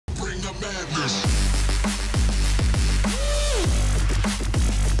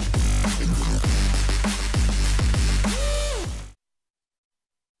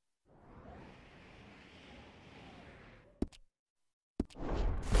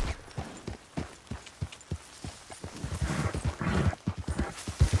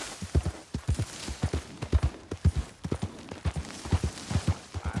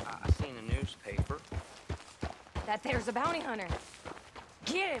That there's a bounty hunter.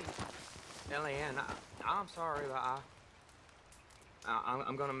 Get him! Eliane, I'm sorry, but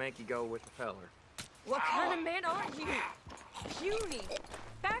I'm gonna make you go with the feller. What kind of man are you? Puny,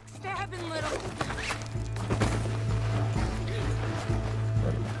 backstabbing little...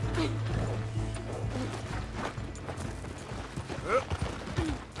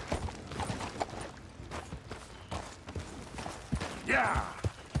 Yeah!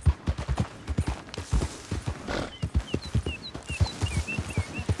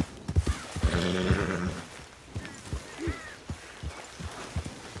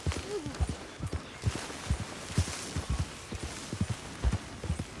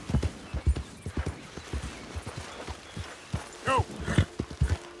 Go!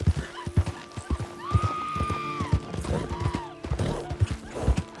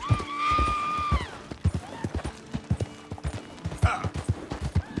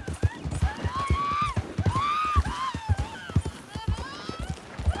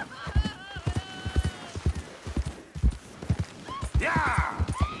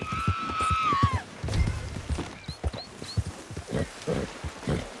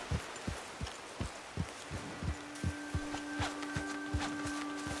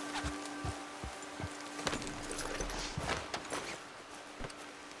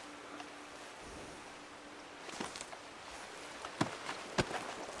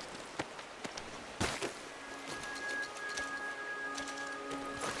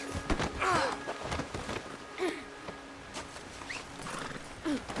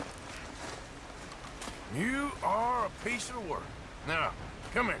 You are a piece of work. Now,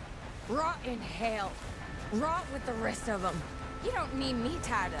 come here. Rot in hell. Rot with the rest of them. You don't need me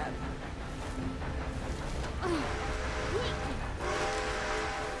tied up.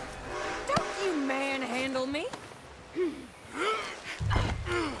 Don't you manhandle me.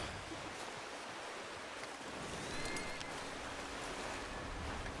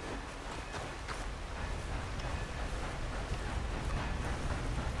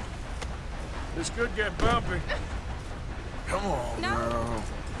 This could get bumpy. Come on, No. girl.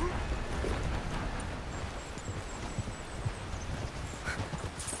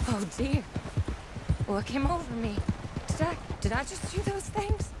 Oh dear. What came over me? Did I just do those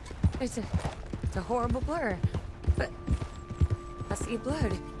things? It's a horrible blur. But I see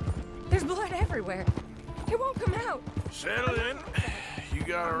blood. There's blood everywhere. It won't come out. Settle in. You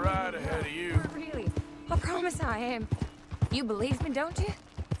got a ride ahead of you. Really? I promise I am. You believe me, don't you?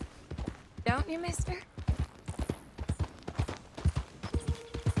 Don't you, mister?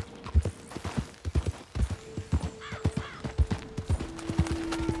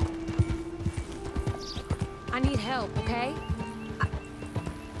 I need help, okay?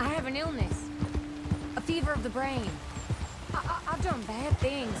 I have an illness. A fever of the brain. I've done bad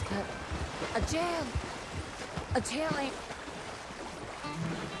things, but a jail ain't...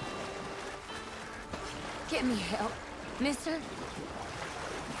 Get me help, mister.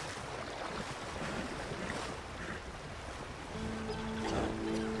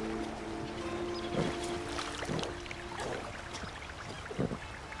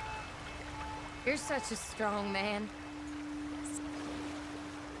 You're such a strong man.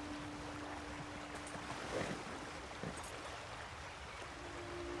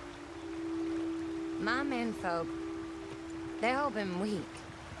 My menfolk, they all been weak.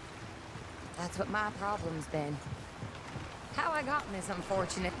 That's what my problem's been. How I got in this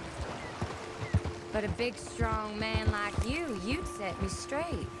unfortunate. But a big, strong man like you'd set me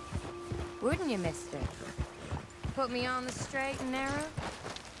straight. Wouldn't you, mister? Put me on the straight and narrow?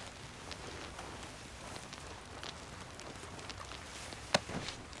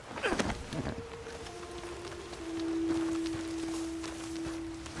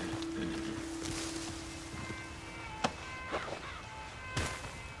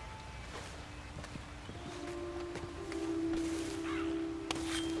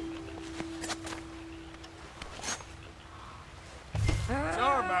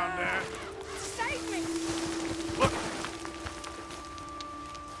 Sorry about that. Save me! Look.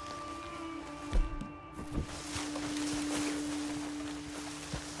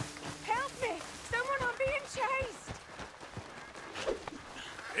 Help me! Someone, I'm being chased!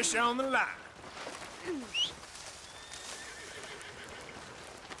 Fish on the line.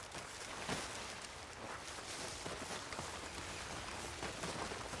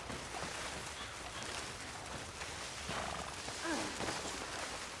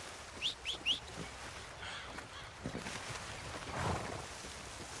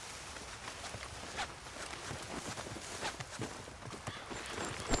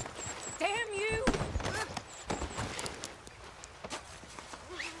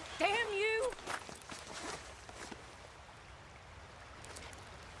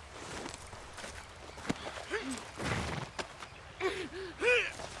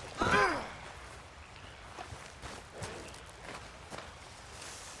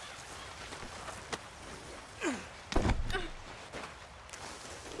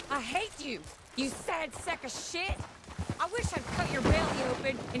 I hate you, you sad sack of shit. I wish I'd cut your belly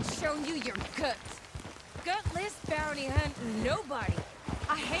open and shown you your guts. Gutless bounty hunting nobody.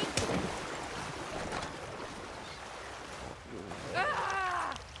 I hate you.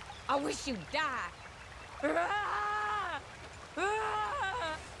 Ah! I wish you'd die. Ah!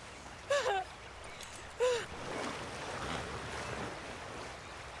 Ah!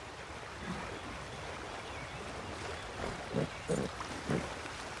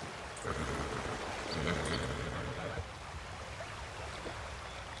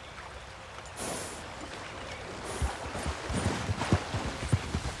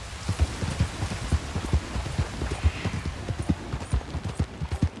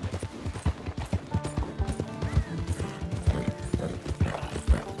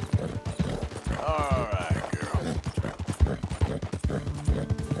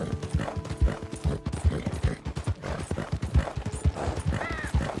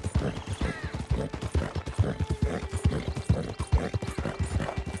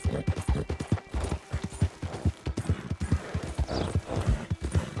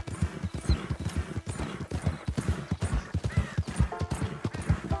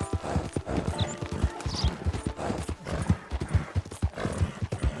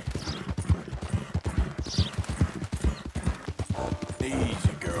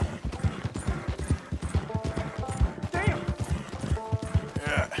 Easy, girl. Damn!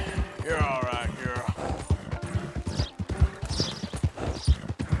 Yeah, you're all right, girl.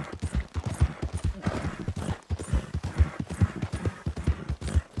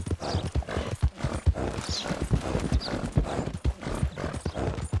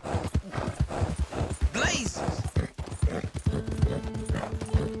 Blazes!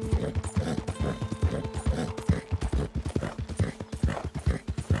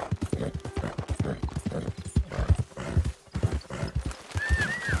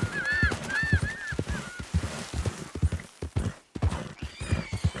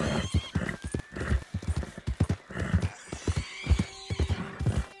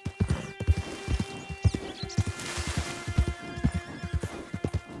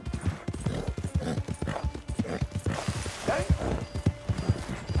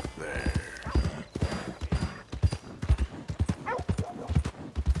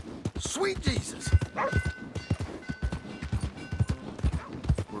 Sweet Jesus.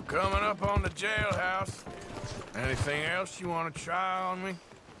 We're coming up on the jailhouse. Anything else you want to try on me?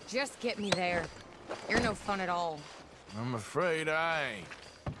 Just get me there. You're no fun at all. I'm afraid I ain't.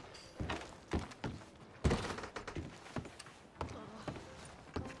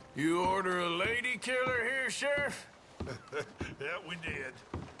 You order a lady killer here, Sheriff? Yeah, we did.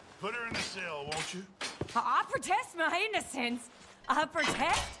 Put her in the cell, won't you? I protest my innocence. I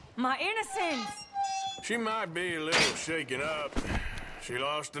protest my innocence. She might be a little shaken up. She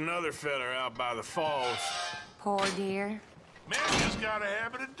lost another feller out by the falls. Poor dear. Men just got a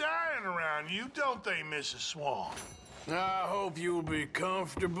habit of dying around you, don't they, Mrs. Swan? I hope you'll be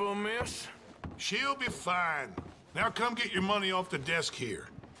comfortable, miss. She'll be fine. Now come get your money off the desk here.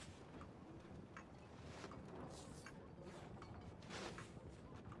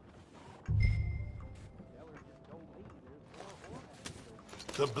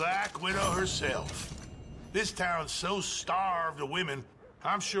 The Black Widow herself. This town's so starved of women,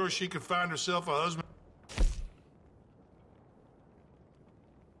 I'm sure she could find herself a husband.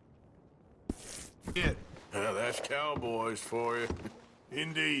 Yeah, That's cowboys for you.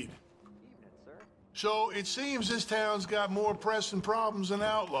 indeed. So it seems this town's got more pressing problems than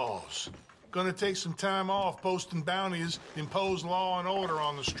outlaws. Gonna take some time off posting bounties, impose law and order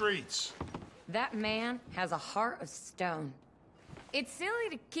on the streets. That man has a heart of stone. It's silly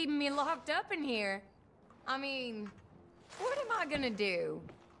to keep me locked up in here. I mean, what am I gonna do?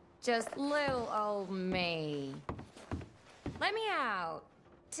 Just little old me. Let me out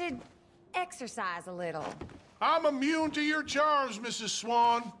to exercise a little. I'm immune to your charms, Mrs.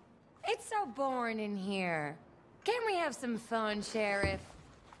 Swan. It's so boring in here. Can we have some fun, Sheriff?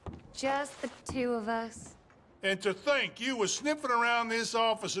 Just the two of us? And to think you was sniffing around this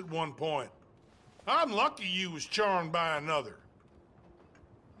office at one point. I'm lucky you was charmed by another.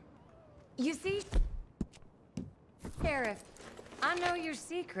 You see, Sheriff, I know your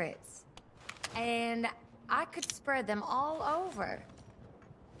secrets. And I could spread them all over.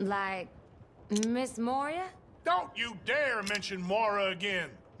 Like Miss Moria? Don't you dare mention Mora again.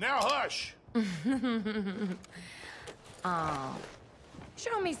 Now hush. Oh.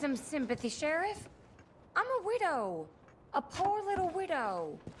 Show me some sympathy, Sheriff. I'm a widow. A poor little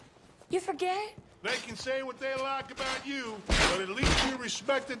widow. You forget? They can say what they like about you, but at least you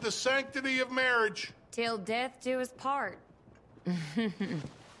respected the sanctity of marriage. Till death do us part.